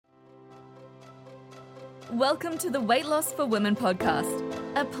Welcome to the Weight Loss for Women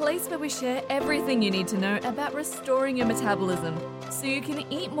podcast, a place where we share everything you need to know about restoring your metabolism so you can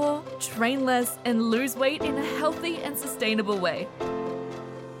eat more, train less, and lose weight in a healthy and sustainable way.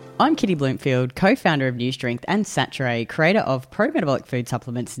 I'm Kitty Bloomfield, co-founder of New Strength and Saturate, creator of pro-metabolic food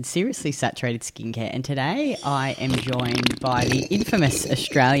supplements and seriously saturated skincare. And today I am joined by the infamous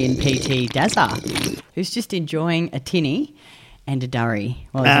Australian PT Dazza, who's just enjoying a tinny and a durry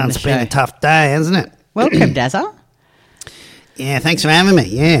while he's on the It's show. been a tough day, hasn't it? Welcome, Dazza. Yeah, thanks for having me,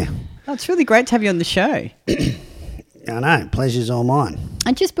 yeah. Oh, it's really great to have you on the show. I know, pleasure's all mine.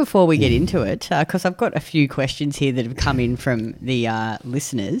 And just before we get into it, because I've got a few questions here that have come in from the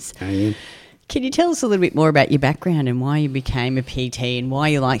listeners, Yeah. can you tell us a little bit more about your background and why you became a PT and why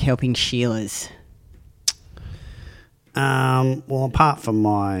you like helping Sheilas? Well, apart from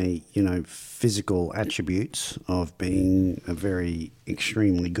my, physical attributes of being a very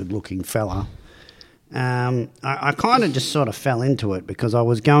extremely good-looking fella, I kind of just sort of fell into it because I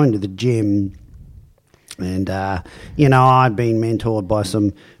was going to the gym and, I'd been mentored by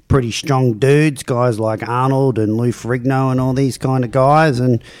some pretty strong dudes, guys like Arnold and Lou Ferrigno and all these kind of guys.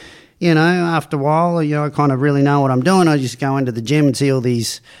 And, after a while, I kind of really know what I'm doing. I just go into the gym and see all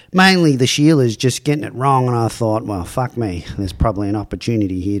these, mainly the Sheilas, just getting it wrong. And I thought, well, fuck me, there's probably an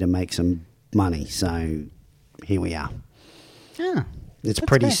opportunity here to make some money. So here we are. Oh, It's that's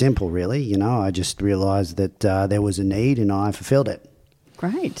pretty great. simple, really. I just realised that there was a need and I fulfilled it.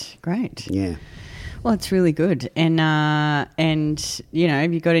 Great. Yeah. Well, it's really good. And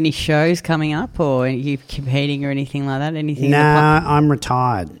have you got any shows coming up or are you competing or anything like that? Anything? No, I'm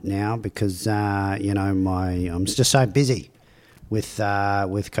retired now because, I'm just so busy with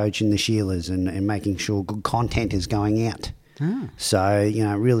coaching the Sheilas and making sure good content is going out. Oh, So, it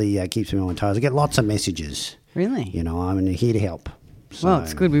really keeps me on my toes. I get lots of messages. really? I'm here to help. So, Well,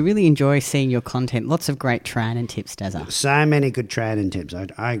 it's good. We really enjoy seeing your content. Lots of great training tips, Dazza. So many good training tips.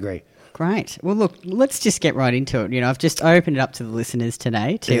 I agree. Great. Well, look, let's just get right into it. I've just opened it up to the listeners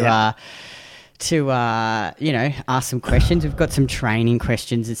today to ask some questions. We've got some training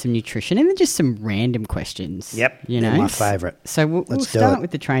questions and some nutrition and then just some random questions. Yep, they're my favourite. So we'll Let's do start it. with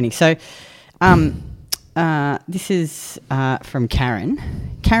the training. So this is from Karen.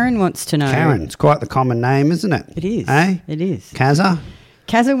 Karen wants to know... Karen, it's quite the common name, isn't it? It is. Eh? It is. Kazza?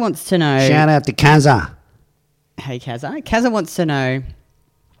 Kazza wants to know... Shout out to Kazza. Hey, Kazza. Kazza wants to know,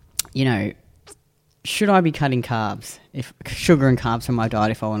 should I be cutting sugar and carbs from my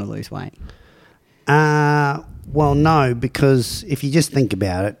diet if I want to lose weight? Well, no, because if you just think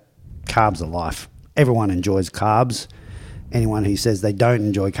about it, carbs are life. Everyone enjoys carbs. Anyone who says they don't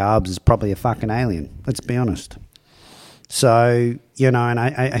enjoy carbs is probably a fucking alien. Let's be honest. So, and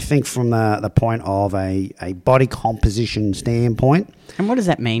I think from the point of a body composition standpoint. And what does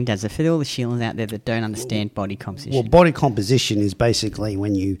that mean, Dazza, for all the Sheilas out there that don't understand body composition? Well, body composition is basically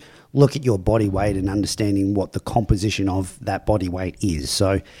when you look at your body weight and understanding what the composition of that body weight is.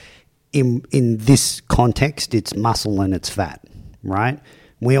 So in this context, it's muscle and it's fat, right?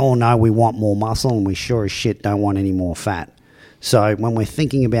 We all know we want more muscle and we sure as shit don't want any more fat. So when we're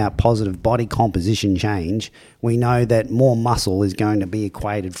thinking about positive body composition change, we know that more muscle is going to be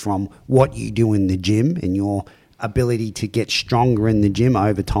equated from what you do in the gym and your ability to get stronger in the gym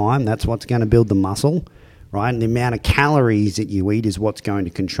over time. That's what's going to build the muscle, right? And the amount of calories that you eat is what's going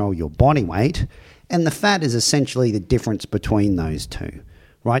to control your body weight. And the fat is essentially the difference between those two,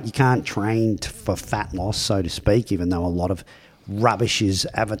 right? You can't train for fat loss, so to speak, even though a lot of rubbish is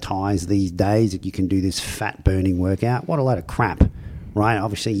advertised these days that you can do this fat burning workout. What a load of crap, right?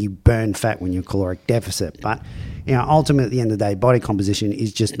 Obviously, you burn fat when you're caloric deficit, but ultimately, at the end of the day, body composition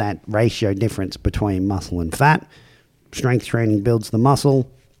is just that ratio difference between muscle and fat. Strength training builds the muscle.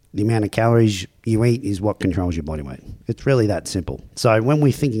 The amount of calories you eat is what controls your body weight. It's really that simple. So when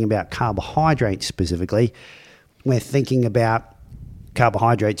we're thinking about carbohydrates specifically, we're thinking about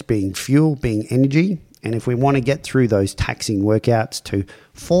carbohydrates being fuel, being energy. And if we want to get through those taxing workouts to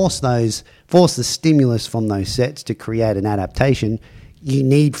force the stimulus from those sets to create an adaptation, you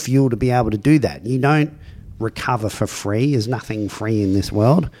need fuel to be able to do that. You don't recover for free. There's nothing free in this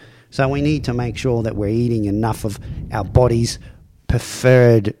world. So we need to make sure that we're eating enough of our body's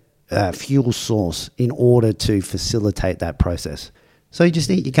preferred fuel source in order to facilitate that process. So you just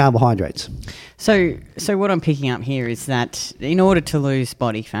eat your carbohydrates. So what I'm picking up here is that in order to lose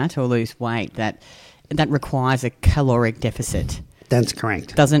body fat or lose weight, that requires a caloric deficit. That's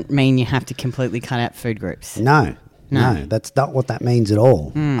correct. Doesn't mean you have to completely cut out food groups. No, that's not what that means at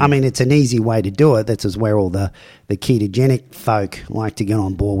all. I mean, it's an easy way to do it. That's where all the ketogenic folk like to get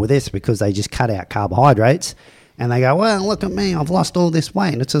on board with this because they just cut out carbohydrates And they go, well, look at me, I've lost all this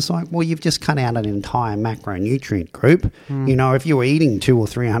weight. And it's just like, well, you've just cut out an entire macronutrient group. You know, if you were eating 200 or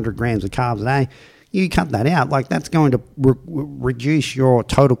 300 grams of carbs a day, you cut that out. Like, that's going to reduce your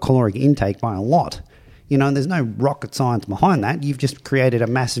total caloric intake by a lot. You know, and there's no rocket science behind that. You've just created a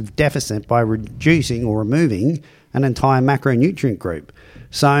massive deficit by reducing or removing an entire macronutrient group.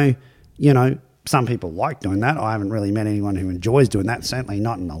 So, you know, some people like doing that. I haven't really met anyone who enjoys doing that, certainly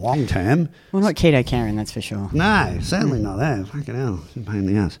not in the long term. Well, not keto Karen, that's for sure. No, certainly not that. Fucking hell, it's a pain in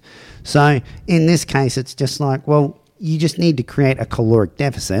the ass. So in this case, it's just like, well, you just need to create a caloric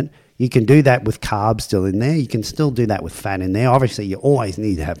deficit. You can do that with carbs still in there. You can still do that with fat in there. Obviously, you always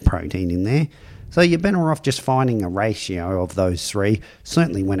need to have protein in there. So you're better off just finding a ratio of those three,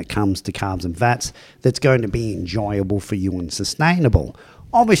 certainly when it comes to carbs and fats, that's going to be enjoyable for you and sustainable.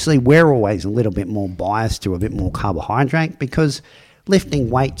 Obviously, we're always a little bit more biased to a bit more carbohydrate because lifting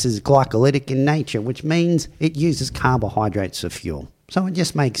weights is glycolytic in nature, which means it uses carbohydrates for fuel. So it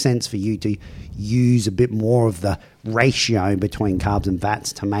just makes sense for you to use a bit more of the ratio between carbs and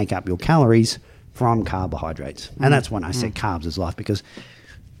fats to make up your calories from carbohydrates. And that's when I said carbs is life, because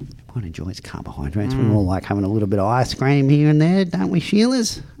one enjoys carbohydrates. We all like having a little bit of ice cream here and there, don't we,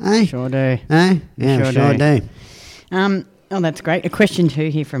 Sheilas? Eh? Sure do. Eh? Yeah, sure do. Oh, that's great. A question too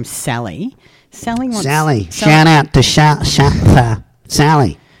here from Sally. Sally. Shout out to Sally.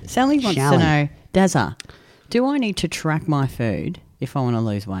 Sally wants to know, Dazza, do I need to track my food if I want to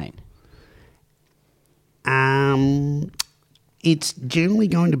lose weight? It's generally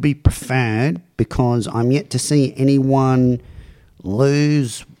going to be preferred because I'm yet to see anyone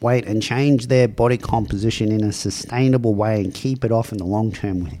lose weight and change their body composition in a sustainable way and keep it off in the long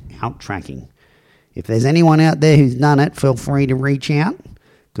term without tracking. If there's anyone out there who's done it, feel free to reach out,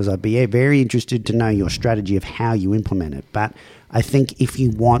 because I'd be very interested to know your strategy of how you implement it. But I think if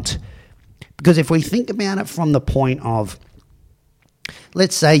you want, because if we think about it from the point of,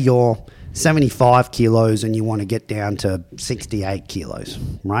 let's say you're 75 kilos and you want to get down to 68 kilos,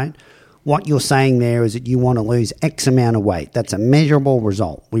 right? What you're saying there is that you want to lose X amount of weight. That's a measurable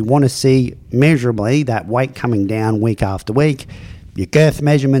result. We want to see measurably that weight coming down week after week. Your girth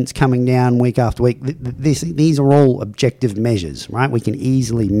measurements coming down week after week. These are all objective measures, right? We can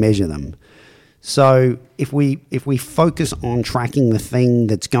easily measure them. So if we focus on tracking the thing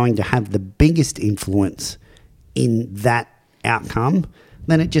that's going to have the biggest influence in that outcome,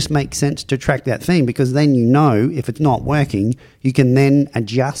 then it just makes sense to track that thing, because then you know if it's not working, you can then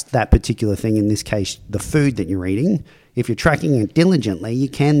adjust that particular thing, in this case, the food that you're eating. If you're tracking it diligently, you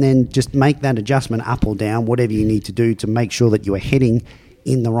can then just make that adjustment up or down, whatever you need to do to make sure that you are heading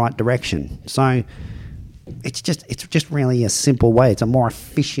in the right direction. So it's just really a simple way. It's a more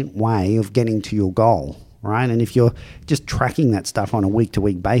efficient way of getting to your goal, right? And if you're just tracking that stuff on a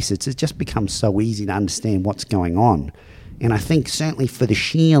week-to-week basis, it just becomes so easy to understand what's going on. And I think certainly for the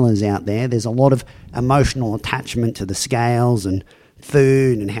Sheilas out there, there's a lot of emotional attachment to the scales and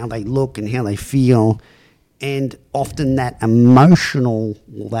food and how they look and how they feel. And often that emotional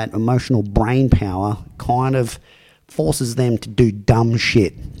brain power kind of forces them to do dumb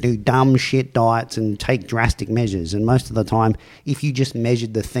shit diets and take drastic measures. And most of the time, if you just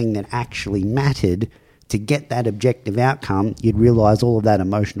measured the thing that actually mattered to get that objective outcome, you'd realise all of that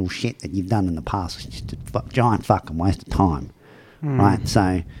emotional shit that you've done in the past is just a giant fucking waste of time, right?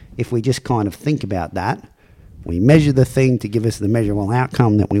 So if we just kind of think about that, we measure the thing to give us the measurable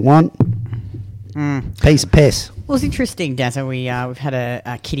outcome that we want. Piece of piss. Well, it's interesting, Dazza. We've had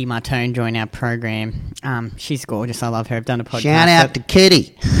a Kitty Martone join our program. She's gorgeous. I love her. I've done a podcast. Shout out to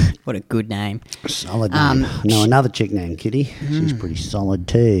Kitty. What a good name. Solid name. No, another chick named Kitty. She's pretty solid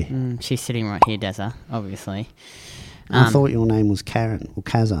too. She's sitting right here, Dazza, obviously. I thought your name was Karen or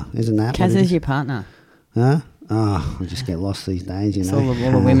Kazza. Isn't that? Kazza's your partner. Huh? Oh, I just get lost these days, you know. It's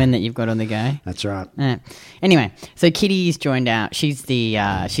all the women that you've got on the go. That's right. Anyway, so Kitty's joined out. She's the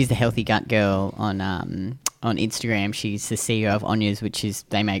healthy gut girl on Instagram. She's the CEO of Onya's, which is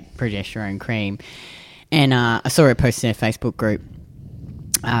they make progesterone cream. And I saw her post in her Facebook group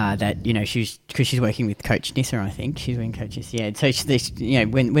that, you know, because she's working with Coach Nissa, I think. She's with Coach Nissa, yeah. So,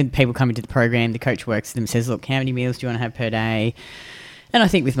 when people come into the program, the coach works with them and says, look, how many meals do you want to have per day? And I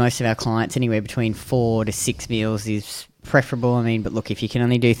think with most of our clients, anywhere between 4 to 6 meals is preferable. I mean, but look, if you can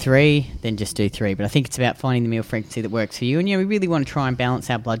only do 3, then just do 3. But I think it's about finding the meal frequency that works for you. And, we really want to try and balance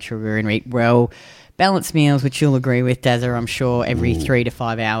our blood sugar and eat well. Balanced meals, which you'll agree with, Dazza, I'm sure, every 3 to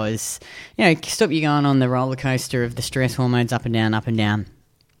 5 hours. Stop you going on the roller coaster of the stress hormones up and down,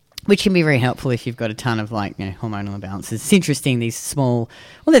 which can be very helpful if you've got a ton of, hormonal imbalances. It's interesting, these small,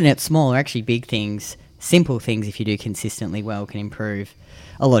 well, they're not small, they're actually big things simple things, if you do consistently well, can improve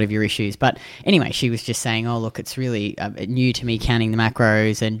a lot of your issues. But anyway, she was just saying, oh, look, it's really new to me counting the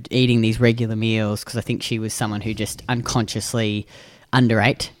macros and eating these regular meals, because I think she was someone who just unconsciously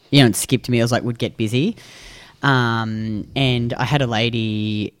underate, and skipped meals, like would get busy. And I had a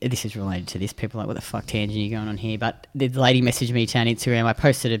lady, this is related to this, people are like, what the fuck tangent are you going on here? But the lady messaged me on Instagram. I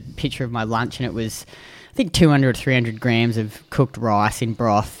posted a picture of my lunch, and it was, I think, 200 or 300 grams of cooked rice in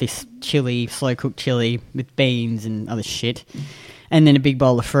broth, this chili, slow-cooked chili with beans and other shit, and then a big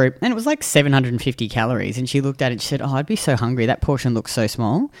bowl of fruit. And it was like 750 calories. And she looked at it and she said, oh, I'd be so hungry. That portion looks so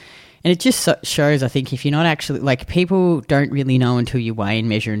small. And it just shows, I think, if you're not actually, like, people don't really know until you weigh and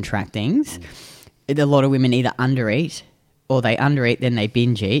measure and track things. A lot of women either undereat, or they undereat, then they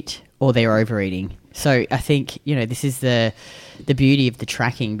binge eat, or they're overeating. So I think, this is the beauty of the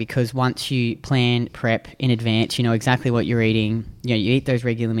tracking, because once you plan, prep in advance, you know exactly what you're eating, you eat those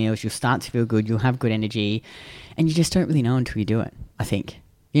regular meals, you'll start to feel good, you'll have good energy, and you just don't really know until you do it, I think.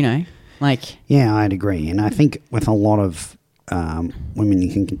 Yeah, I'd agree. And I think with a lot of women,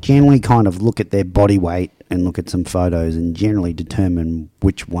 you can generally kind of look at their body weight and look at some photos and generally determine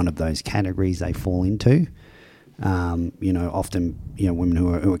which one of those categories they fall into. Often, women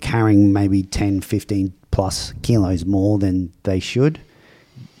who are carrying maybe 10, 15 plus kilos more than they should,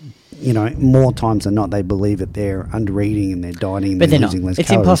 more times than not, they believe that they're under-eating and they're dieting and but they're losing less it's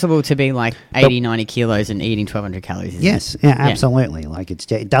calories. Impossible to be like 80, 90 kilos and eating 1,200 calories, isn't yes, it? Yeah, absolutely. Like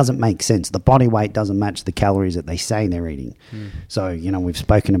it doesn't make sense. The body weight doesn't match the calories that they say they're eating. So, we've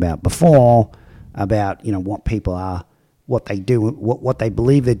spoken about before about, what people are, what they do, what they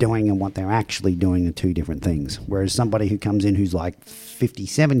believe they're doing and what they're actually doing are two different things. Whereas somebody who comes in who's like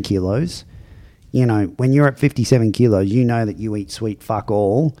 57 kilos, when you're at 57 kilos, that you eat sweet fuck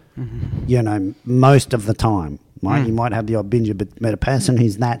all, most of the time, right? You might have the odd binger, but a person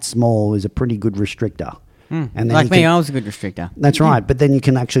who's that small is a pretty good restrictor. And then like me, I was a good restrictor. That's right. But then you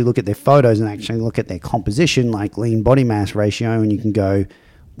can actually look at their photos and actually look at their composition, like lean body mass ratio, and you can go,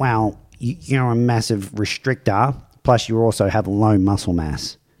 wow, you're a massive restrictor, plus you also have low muscle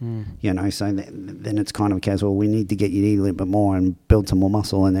mass. So then it's kind of a case, well, we need to get you to eat a little bit more and build some more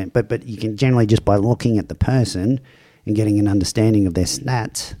muscle in it. But you can generally, just by looking at the person and getting an understanding of their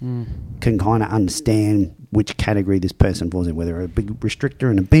stats, can kind of understand which category this person falls in, whether they're a big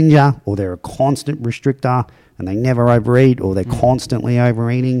restrictor and a binger, or they're a constant restrictor and they never overeat, or they're constantly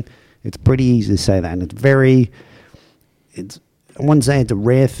overeating. It's pretty easy to say that. And I wouldn't say it's a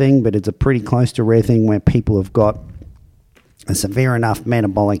rare thing, but it's a pretty close to rare thing where people have got a severe enough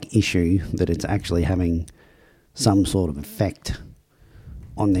metabolic issue that it's actually having some sort of effect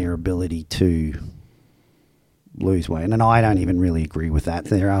on their ability to lose weight. And I don't even really agree with that.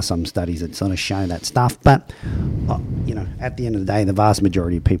 There are some studies that sort of show that stuff, but at the end of the day, the vast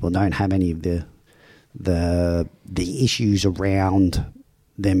majority of people don't have any of the issues around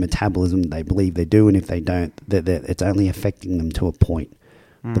their metabolism they believe they do, and if they don't, it's only affecting them to a point.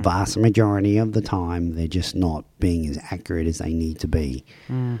 The vast majority of the time, they're just not being as accurate as they need to be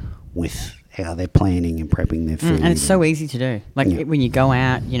with how they're planning and prepping their food. And it's so easy to do. When you go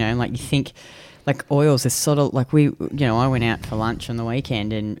out, you think, like oils is sort of like I went out for lunch on the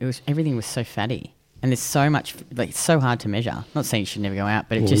weekend and everything was so fatty. And there's so much, it's so hard to measure. Not saying you should never go out,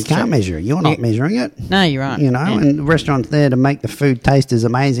 but you can't measure it. You're not measuring it. No, you're right. And the restaurant's there to make the food taste as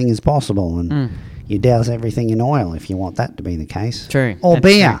amazing as possible. And you douse everything in oil if you want that to be the case. True. Or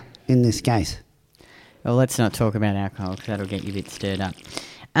beer, in this case. Well, let's not talk about alcohol because that'll get you a bit stirred up.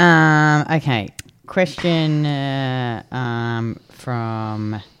 Okay. Question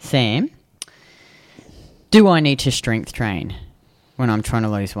from Sam. Do I need to strength train when I'm trying to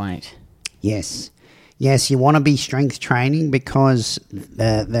lose weight? Yes. Yes, you want to be strength training because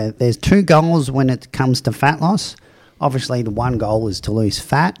there's two goals when it comes to fat loss. Obviously, the one goal is to lose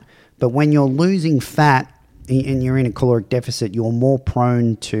fat, but when you're losing fat and you're in a caloric deficit, you're more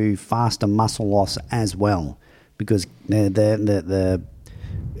prone to faster muscle loss as well because the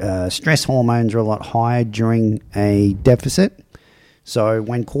stress hormones are a lot higher during a deficit. So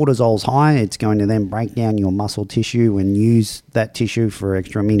when cortisol's high, it's going to then break down your muscle tissue and use that tissue for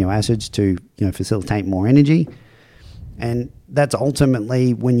extra amino acids to facilitate more energy. And that's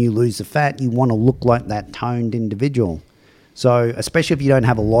ultimately when you lose the fat, you want to look like that toned individual. So especially if you don't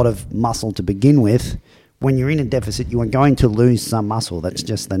have a lot of muscle to begin with, when you're in a deficit, you are going to lose some muscle. That's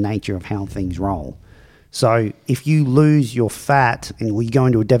just the nature of how things roll. So if you lose your fat and we go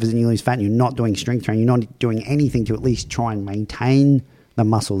into a deficit and you lose fat and you're not doing strength training, you're not doing anything to at least try and maintain the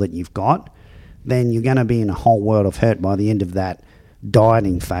muscle that you've got, then you're going to be in a whole world of hurt by the end of that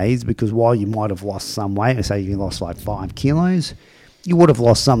dieting phase because while you might have lost some weight, say you lost like 5 kilos, you would have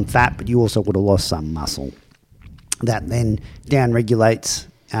lost some fat, but you also would have lost some muscle. That then down-regulates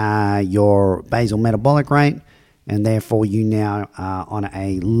your basal metabolic rate, and therefore you now are on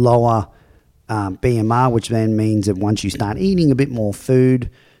a lower BMR, which then means that once you start eating a bit more food,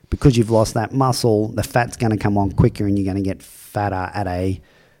 because you've lost that muscle, the fat's going to come on quicker and you're going to get fatter at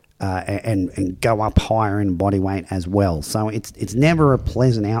and go up higher in body weight as well. So it's never a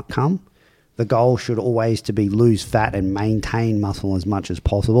pleasant outcome. The goal should always to be lose fat and maintain muscle as much as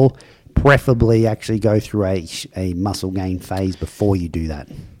possible. Preferably actually go through a muscle gain phase before you do that.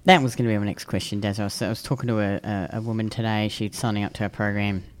 That was going to be my next question, Dazza. I was talking to a woman today. She's signing up to our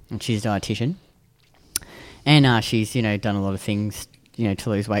program, and she's a dietitian. And she's, done a lot of things, to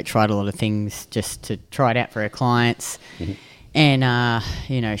lose weight, tried a lot of things just to try it out for her clients. Mm-hmm.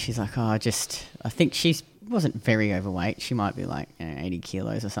 And, she's like, I think she wasn't very overweight. She might be like 80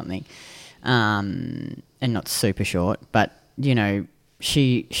 kilos or something. And not super short, but I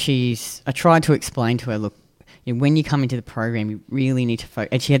tried to explain to her, look, when you come into the program, you really need to focus.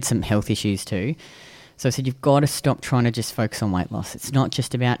 And she had some health issues too. So I said, you've got to stop trying to just focus on weight loss. It's not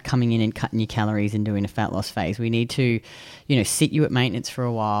just about coming in and cutting your calories and doing a fat loss phase. We need to, sit you at maintenance for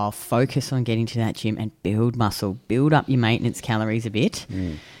a while, focus on getting to that gym and build muscle, build up your maintenance calories a bit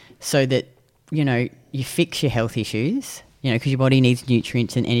so that, you fix your health issues. Because your body needs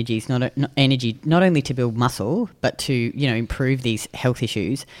nutrients and energies, energy not only to build muscle, but to, improve these health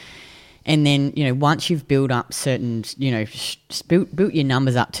issues. And then, once you've built up certain, built your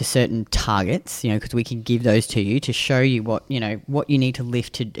numbers up to certain targets, because we can give those to you to show you what you need to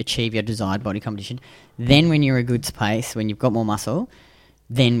lift to achieve your desired body composition. Then when you're in a good space, when you've got more muscle,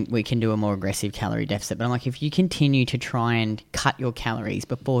 then we can do a more aggressive calorie deficit. But I'm like, if you continue to try and cut your calories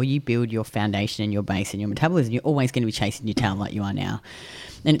before you build your foundation and your base and your metabolism, you're always going to be chasing your tail like you are now.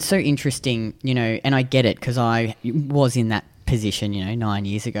 And it's so interesting, and I get it because I was in that position, 9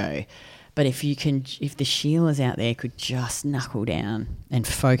 years ago. But if the Sheilas out there could just knuckle down and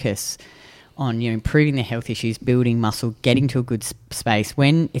focus on, improving their health issues, building muscle, getting to a good space,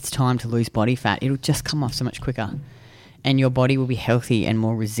 when it's time to lose body fat, it'll just come off so much quicker. And your body will be healthy and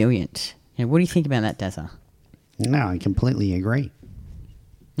more resilient. What do you think about that, Dazza? No, I completely agree.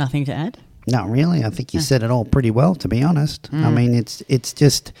 Nothing to add? Not really. I think you said it all pretty well, to be honest. I mean, it's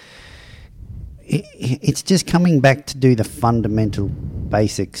just coming back to do the fundamental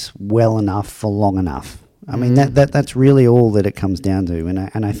basics well enough for long enough. I mean, that's really all that it comes down to.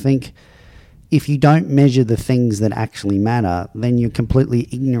 And I think if you don't measure the things that actually matter, then you're completely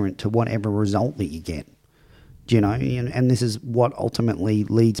ignorant to whatever result that you get. And this is what ultimately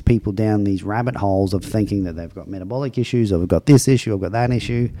leads people down these rabbit holes of thinking that they've got metabolic issues, or I've got this issue, I've got that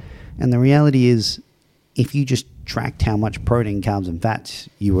issue. And the reality is, if you just tracked how much protein, carbs and fats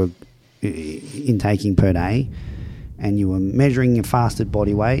you were intaking per day, and you were measuring your fasted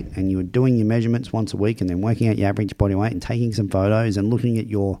body weight, and you were doing your measurements once a week, and then working out your average body weight and taking some photos and looking at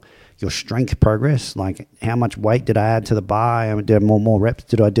your strength progress, like how much weight did I add to the bar, how many more reps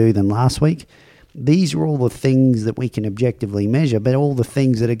did I do than last week? These are all the things that we can objectively measure, but all the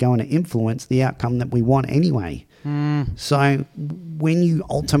things that are going to influence the outcome that we want anyway. So when you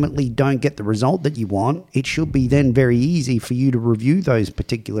ultimately don't get the result that you want, it should be then very easy for you to review those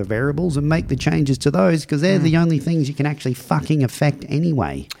particular variables and make the changes to those, because they're the only things you can actually fucking affect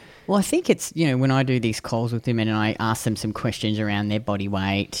anyway. Well, I think it's, when I do these calls with women and I ask them some questions around their body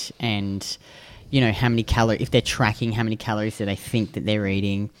weight and, how many calories, if they're tracking, how many calories do they think that they're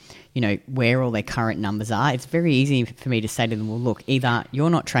eating, where all their current numbers are, it's very easy for me to say to them, well, look, either you're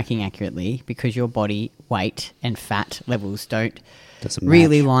not tracking accurately because your body weight and fat levels don't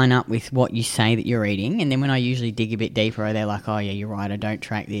really line up with what you say that you're eating. And then when I usually dig a bit deeper, they're like, oh, yeah, you're right, I don't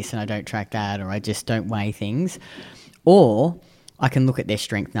track this and I don't track that, or I just don't weigh things. Or I can look at their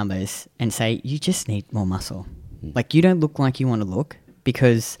strength numbers and say, you just need more muscle. Like, you don't look like you want to look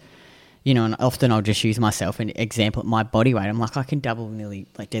because... and often I'll just use myself an example, my body weight. I'm like, I can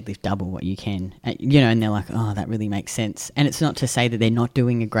deadlift double what you can, and they're like, oh, that really makes sense. And it's not to say that they're not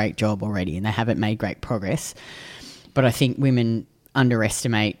doing a great job already and they haven't made great progress. But I think women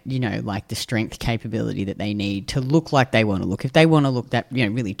underestimate, like the strength capability that they need to look like they want to look. If they want to look that,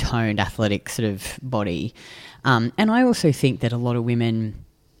 really toned, athletic sort of body. And I also think that a lot of women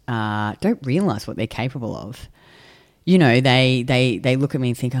don't realise what they're capable of. They look at me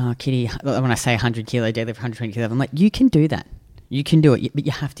and think, oh, Kitty, when I say 100 kilo deadlift, 120 kilo, I'm like, you can do that. You can do it, but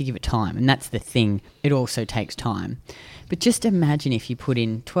you have to give it time. And that's the thing. It also takes time. But just imagine if you put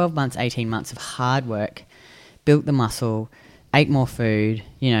in 12 months, 18 months of hard work, built the muscle, ate more food,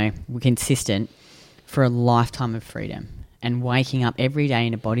 were consistent for a lifetime of freedom and waking up every day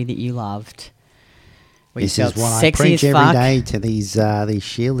in a body that you loved, where you This is felt what I sexy preach as every fuck. day to these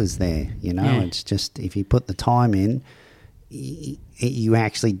Sheilas there. You know, Yeah. it's just if you put the time in, you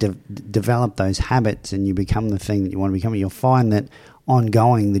actually develop those habits and you become the thing that you want to become. You'll find that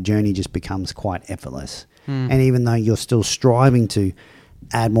ongoing, the journey just becomes quite effortless. And even though you're still striving to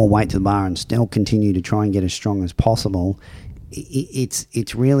add more weight to the bar and still continue to try and get as strong as possible,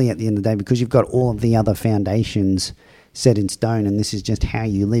 it's really at the end of the day, because you've got all of the other foundations set in stone and this is just how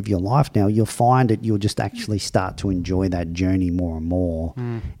you live your life now, you'll find that you'll just actually start to enjoy that journey more and more.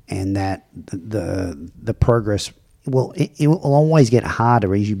 And that the progress, well, it will always get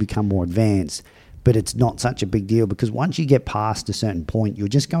harder as you become more advanced, but it's not such a big deal because once you get past a certain point, you're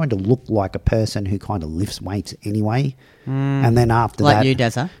just going to look like a person who kind of lifts weights anyway. And then after Like that... you,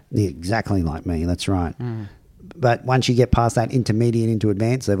 Dazza. Yeah, exactly like me, that's right. But once you get past that intermediate into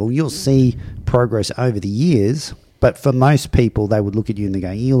advanced level, you'll see progress over the years. But for most people, they would look at you and they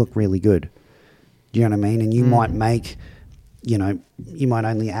go, you look really good. Do you know what I mean? And you might make... You know, you might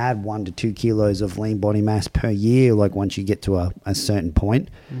only add 1 to 2 kilos of lean body mass per year, like once you get to a certain point.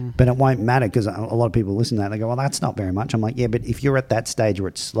 But it won't matter because a lot of people listen to that. They go, well, that's not very much. I'm like, yeah, but if you're at that stage where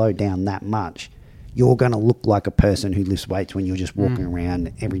it's slowed down that much, you're going to look like a person who lifts weights when you're just walking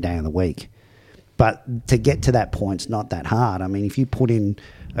around every day of the week. But to get to that point, it's not that hard. I mean, if you put in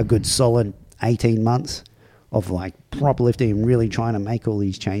a good solid 18 months of like proper lifting and really trying to make all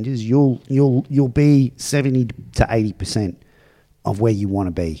these changes, you'll be 70 to 80% of where you want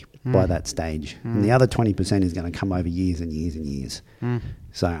to be by that stage. And the other 20% is going to come over years and years and years.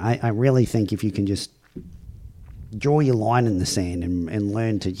 So I really think if you can just draw your line in the sand and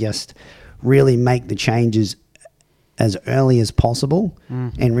learn to just really make the changes as early as possible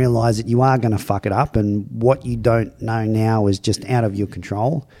and realize that you are going to fuck it up and what you don't know now is just out of your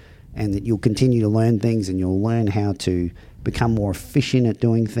control, and that you'll continue to learn things and you'll learn how to become more efficient at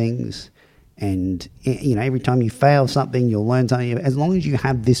doing things. And, you know, every time you fail something, you'll learn something. As long as you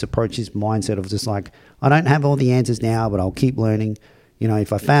have this approach, this mindset of just like, I don't have all the answers now, but I'll keep learning. You know,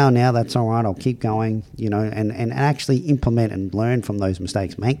 if I fail now, that's all right. I'll keep going, you know, and actually implement and learn from those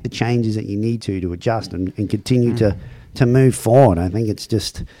mistakes. Make the changes that you need to adjust and continue to move forward. I think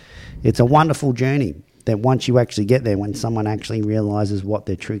it's a wonderful journey that once you actually get there, when someone actually realizes what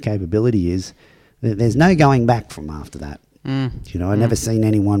their true capability is, there's no going back from after that. You know, I've never seen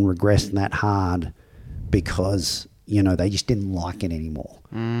anyone regress that hard because, you know, they just didn't like it anymore.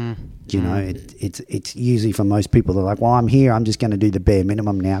 You know, it's usually for most people, they're like, well, I'm here, I'm just going to do the bare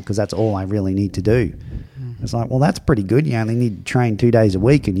minimum now because that's all I really need to do. It's like, well, that's pretty good. You only need to train 2 days a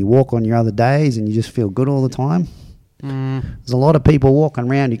week and you walk on your other days and you just feel good all the time. There's a lot of people walking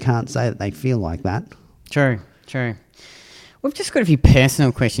around who can't say that they feel like that. True. We've just got a few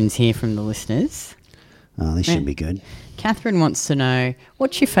personal questions here from the listeners. Oh, this should be good. Catherine wants to know,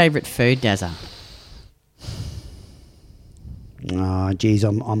 what's your favourite food, Dazza? Oh, geez,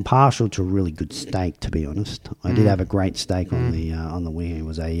 I'm partial to a really good steak, to be honest. I did have a great steak on the wing.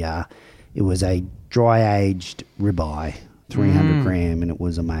 It was a dry aged ribeye, 300 gram, and it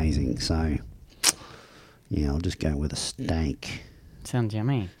was amazing. So, yeah, I'll just go with a steak. Sounds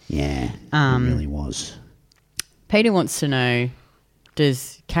yummy. Yeah, it really was. Peter wants to know,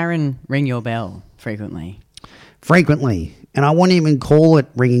 does Karen ring your bell frequently? Frequently. And I wouldn't even call it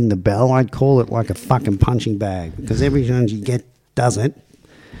ringing the bell. I'd call it like a fucking punching bag, because every time she does it,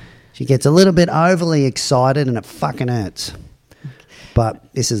 she gets a little bit overly excited and it fucking hurts.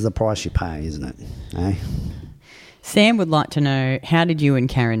 But this is the price you pay, isn't it? Eh? Sam would like to know, how did you and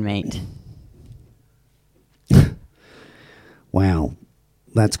Karen meet? Wow.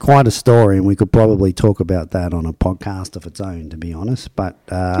 That's quite a story, and we could probably talk about that on a podcast of its own, to be honest. But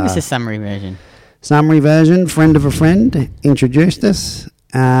Give us a summary version. Summary version, friend of a friend introduced us.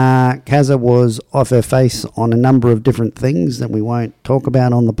 Kazza was off her face on a number of different things that we won't talk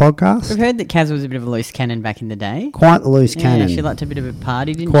about on the podcast. We've heard that Kaz was a bit of a loose cannon back in the day. Quite the loose cannon. Yeah, she liked a bit of a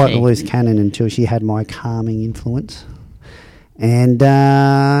party, didn't she? Quite the loose cannon until she had my calming influence. And,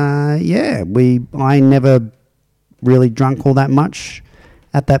 I never really drunk all that much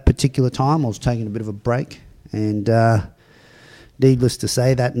at that particular time. I was taking a bit of a break, and needless to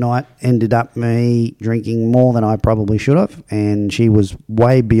say, that night ended up me drinking more than I probably should have, and she was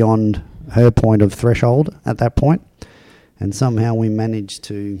way beyond her point of threshold at that point, and somehow we managed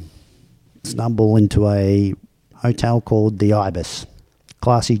to stumble into a hotel called the Ibis.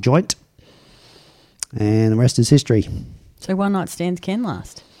 Classy joint, and the rest is history. So one night stands can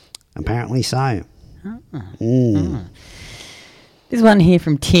last? Apparently so. There's one here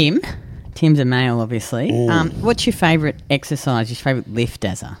from Tim. Tim's a male, obviously. What's your favourite exercise, your favourite lift,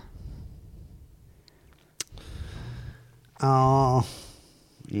 Dazza? Oh,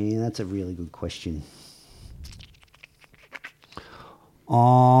 yeah, that's a really good question.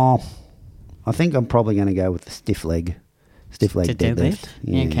 Oh, I think I'm probably going to go with the stiff leg deadlift.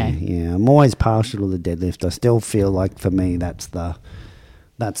 Yeah, okay. Yeah, I'm always partial to the deadlift. I still feel like for me that's the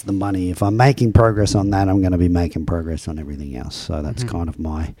money. If I'm making progress on that, I'm going to be making progress on everything else. So that's kind of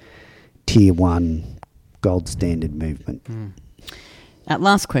my tier 1 gold standard movement.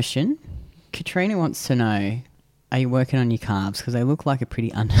 Last question. Katrina wants to know, are you working on your calves? Because they look like a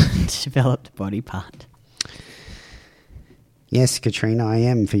pretty undeveloped body part. Yes, Katrina, I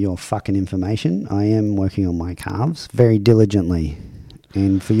am, for your fucking information. I am working on my calves very diligently.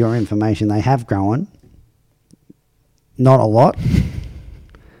 And for your information, they have grown. Not a lot,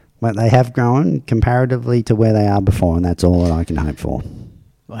 but they have grown comparatively to where they are before, and that's all that I can hope for.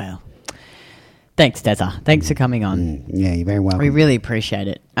 Wow. Thanks, Dazza. Thanks for coming on. Yeah, you're very welcome. We really appreciate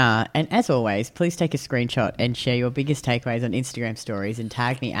it. And as always, please take a screenshot and share your biggest takeaways on Instagram stories and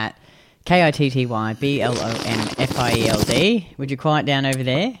tag me at KITTYBLONFIELD. Would you quiet down over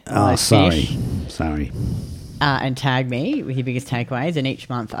there? Oh, sorry. And tag me with your biggest takeaways. And each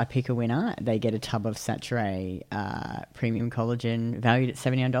month I pick a winner. They get a tub of Saturday premium collagen valued at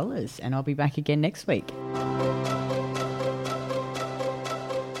 $79. And I'll be back again next week.